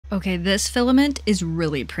Okay, this filament is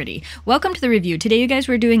really pretty. Welcome to the review. Today, you guys,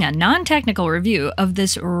 we're doing a non-technical review of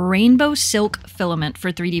this rainbow silk filament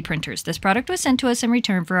for 3D printers. This product was sent to us in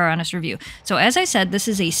return for our honest review. So as I said, this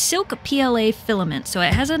is a silk PLA filament, so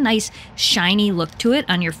it has a nice shiny look to it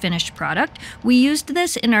on your finished product. We used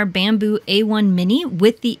this in our Bamboo A1 Mini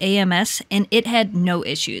with the AMS, and it had no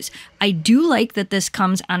issues. I do like that this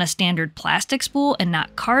comes on a standard plastic spool and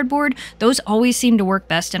not cardboard. Those always seem to work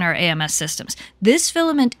best in our AMS systems. This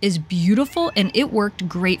filament is beautiful and it worked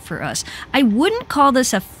great for us. I wouldn't call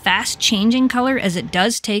this a fast changing color, as it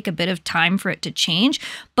does take a bit of time for it to change,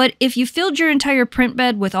 but if you filled your entire print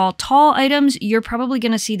bed with all tall items, you're probably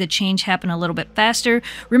going to see the change happen a little bit faster.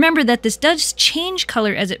 Remember that this does change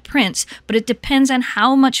color as it prints, but it depends on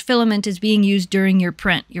how much filament is being used during your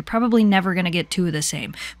print. You're probably never going to get two of the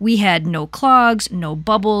same. We had no clogs, no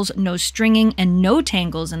bubbles, no stringing, and no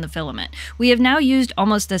tangles in the filament. We have now used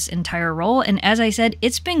almost this entire roll, and as I said,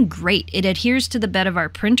 it's been great. It adheres to the bed of our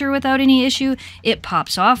printer without any issue. It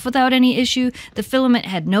pops off without any issue. The filament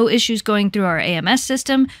had no issues going through our AMS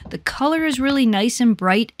system. The color is really nice and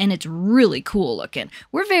bright, and it's really cool looking.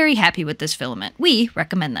 We're very happy with this filament. We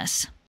recommend this.